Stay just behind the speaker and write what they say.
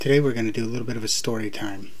Today we're going to do a little bit of a story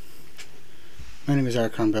time. My name is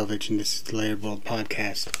Arkon Belvich and this is the Layered World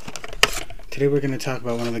Podcast. Today we're going to talk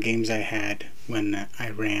about one of the games I had when I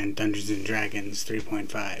ran Dungeons & Dragons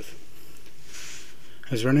 3.5. I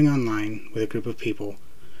was running online with a group of people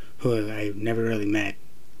who I never really met,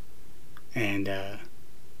 and I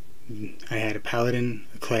had a paladin,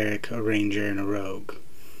 a cleric, a ranger, and a rogue.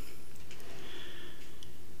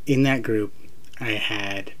 In that group I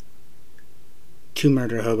had 2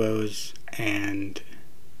 murder hobos and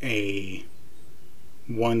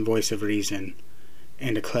one voice of reason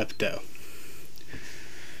and a klepto.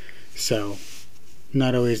 So,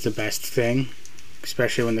 not always the best thing,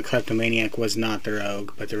 especially when the kleptomaniac was not the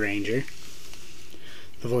rogue but the ranger.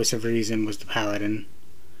 The voice of reason was the paladin,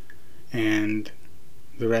 and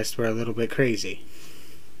the rest were a little bit crazy.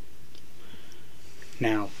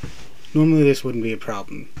 Now, normally this wouldn't be a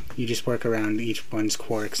problem. You just work around each one's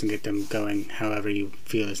quirks and get them going however you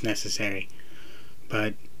feel is necessary.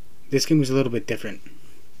 But this game was a little bit different.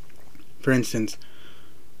 For instance,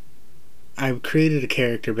 I created a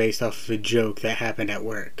character based off of a joke that happened at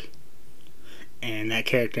work. And that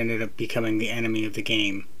character ended up becoming the enemy of the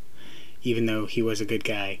game, even though he was a good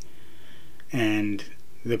guy. And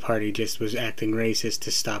the party just was acting racist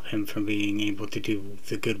to stop him from being able to do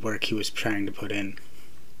the good work he was trying to put in.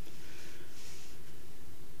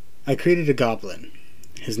 I created a goblin.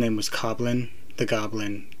 His name was Coblin, the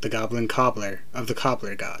goblin cobbler of the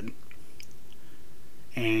cobbler god.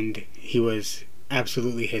 And he was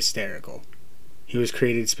absolutely hysterical. He was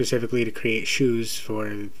created specifically to create shoes for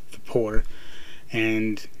the poor,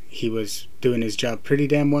 and he was doing his job pretty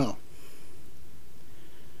damn well.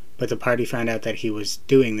 But the party found out that he was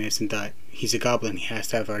doing this and thought, he's a goblin, he has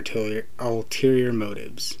to have ulterior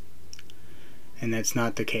motives. And that's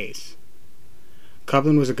not the case.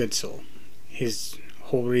 Coblin was a good soul. His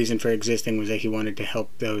whole reason for existing was that he wanted to help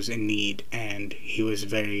those in need, and he was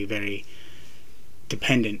very, very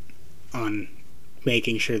dependent on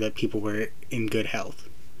making sure that people were in good health.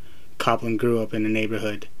 Coblin grew up in a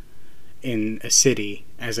neighborhood in a city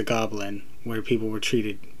as a goblin where people were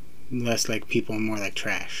treated less like people and more like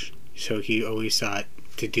trash. So he always sought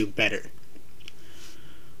to do better.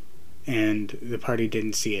 And the party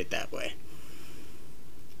didn't see it that way.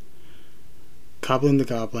 Coblin the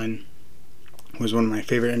Goblin was one of my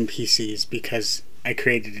favorite NPCs because I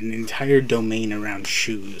created an entire domain around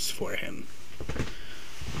shoes for him.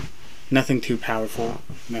 Nothing too powerful,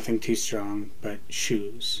 nothing too strong, but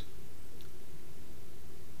shoes.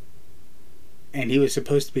 And he was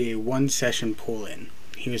supposed to be a one-session pull-in.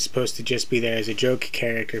 He was supposed to just be there as a joke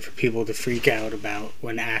character for people to freak out about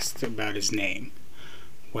when asked about his name.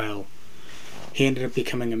 Well, he ended up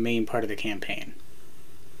becoming a main part of the campaign.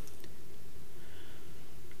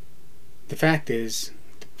 The fact is,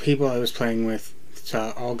 the people I was playing with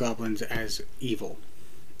saw all goblins as evil.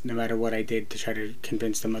 No matter what I did to try to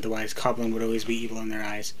convince them otherwise, Coblin would always be evil in their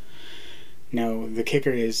eyes. Now, the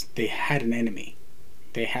kicker is, they had an enemy.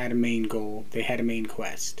 They had a main goal. They had a main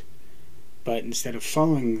quest. But instead of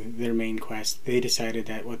following their main quest, they decided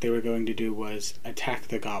that what they were going to do was attack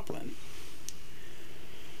the goblin.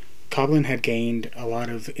 Coblin had gained a lot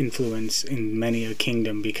of influence in many a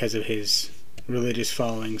kingdom because of his religious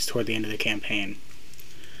followings toward the end of the campaign.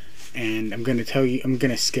 And I'm going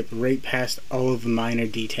to skip right past all of the minor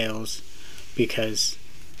details because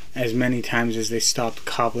as many times as they stopped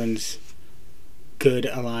Coblin's good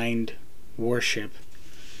aligned worship,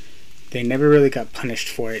 they never really got punished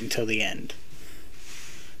for it until the end.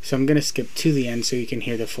 So I'm going to skip to the end so you can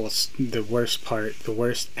hear the worst part, the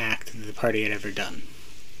worst act that the party had ever done.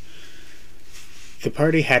 The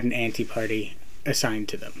party had an anti-party assigned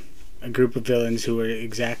to them. A group of villains who were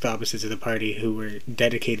exact opposites of the party who were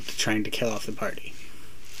dedicated to trying to kill off the party.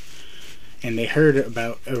 And they heard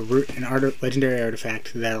about an legendary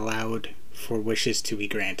artifact that allowed for wishes to be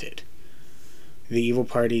granted. The evil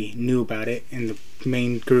party knew about it, and the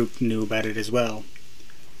main group knew about it as well,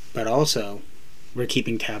 but also were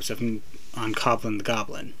keeping tabs on Coblin the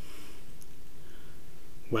Goblin.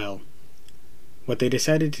 Well, what they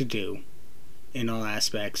decided to do in all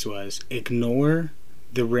aspects was ignore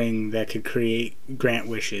the ring that could grant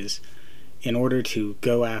wishes in order to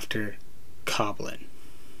go after Coblin,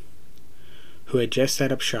 who had just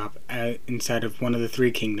set up shop inside of one of the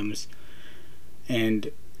 3 kingdoms,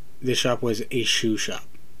 and the shop was a shoe shop.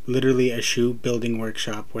 Literally a shoe building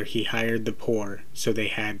workshop where he hired the poor so they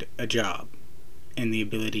had a job and the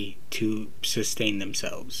ability to sustain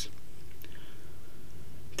themselves.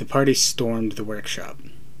 The party stormed the workshop,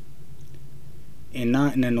 and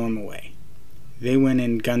not in a normal way. They went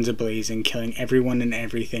in guns a-blazing, killing everyone and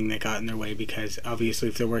everything that got in their way because, obviously,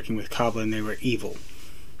 if they're working with Coblin, they were evil.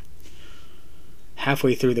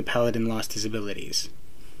 Halfway through, the paladin lost his abilities.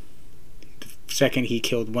 The second he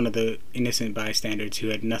killed one of the innocent bystanders who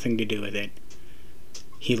had nothing to do with it,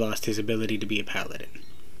 he lost his ability to be a paladin.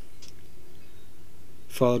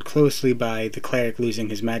 Followed closely by the cleric losing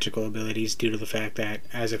his magical abilities due to the fact that,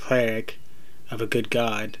 as a cleric of a good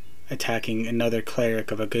god, attacking another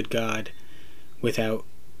cleric of a good god without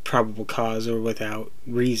probable cause or without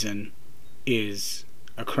reason is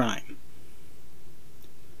a crime.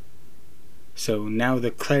 So now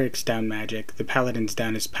the cleric's down magic, the paladin's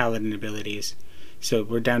down his paladin abilities, so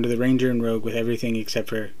we're down to the ranger and rogue with everything except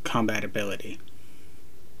for combat ability.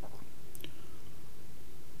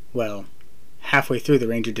 Well, halfway through the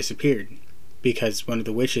ranger disappeared, because one of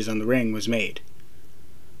the wishes on the ring was made.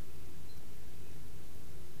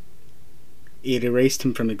 It erased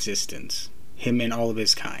him from existence, him and all of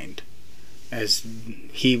his kind, as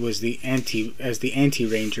he was the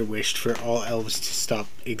anti-ranger wished for all elves to stop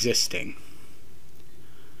existing.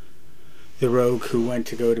 The rogue who went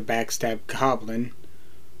to go to backstab Coblin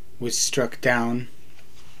was struck down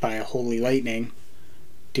by a holy lightning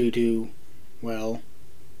due to, well,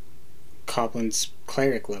 Coblin's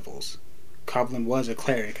cleric levels. Coblin was a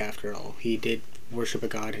cleric after all. He did worship a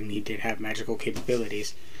god and he did have magical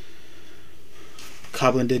capabilities.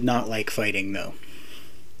 Coblin did not like fighting though.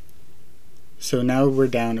 So now we're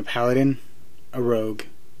down a paladin, a rogue,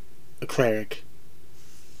 a cleric,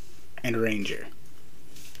 and a ranger.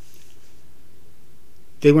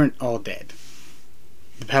 They weren't all dead.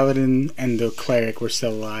 The paladin and the cleric were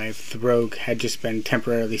still alive. The rogue had just been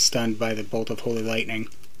temporarily stunned by the bolt of holy lightning.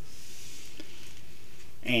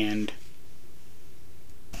 And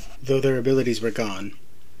though their abilities were gone,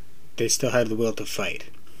 they still had the will to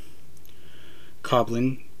fight.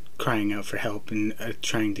 Coblin, crying out for help and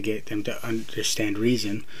trying to get them to understand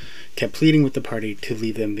reason, kept pleading with the party to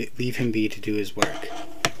leave him be to do his work.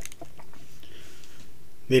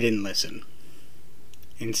 They didn't listen.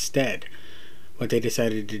 Instead, what they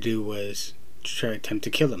decided to do was try to attempt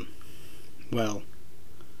to kill him. Well,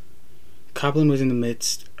 Coblin was in the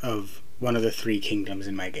midst of one of the 3 kingdoms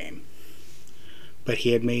in my game, but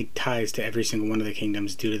he had made ties to every single one of the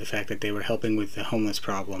kingdoms due to the fact that they were helping with the homeless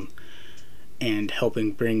problem and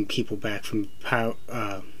helping bring people back from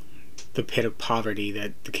the pit of poverty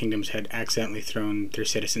that the kingdoms had accidentally thrown their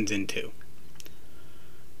citizens into.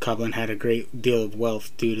 Coblin had a great deal of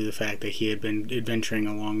wealth due to the fact that he had been adventuring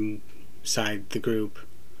alongside the group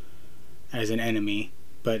as an enemy,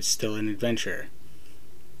 but still an adventurer.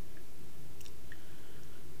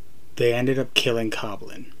 They ended up killing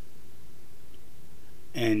Coblin.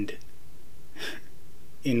 And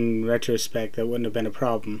in retrospect, that wouldn't have been a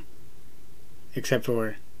problem, except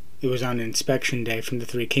for it was on inspection day from the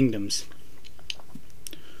 3 kingdoms.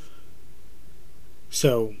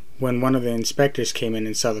 So when one of the inspectors came in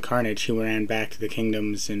and saw the carnage, he ran back to the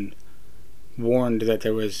kingdoms and warned that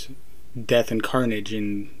there was death and carnage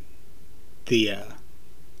in the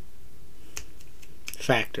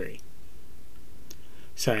factory.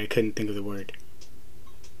 Sorry, I couldn't think of the word.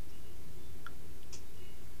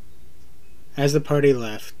 As the party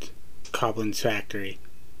left Coblin's factory,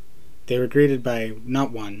 they were greeted by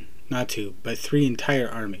not 1, not 2, but 3 entire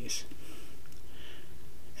armies.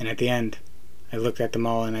 And at the end, I looked at them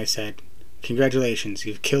all and I said, "Congratulations,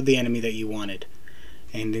 you've killed the enemy that you wanted."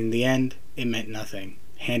 And in the end, it meant nothing.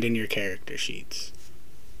 Hand in your character sheets.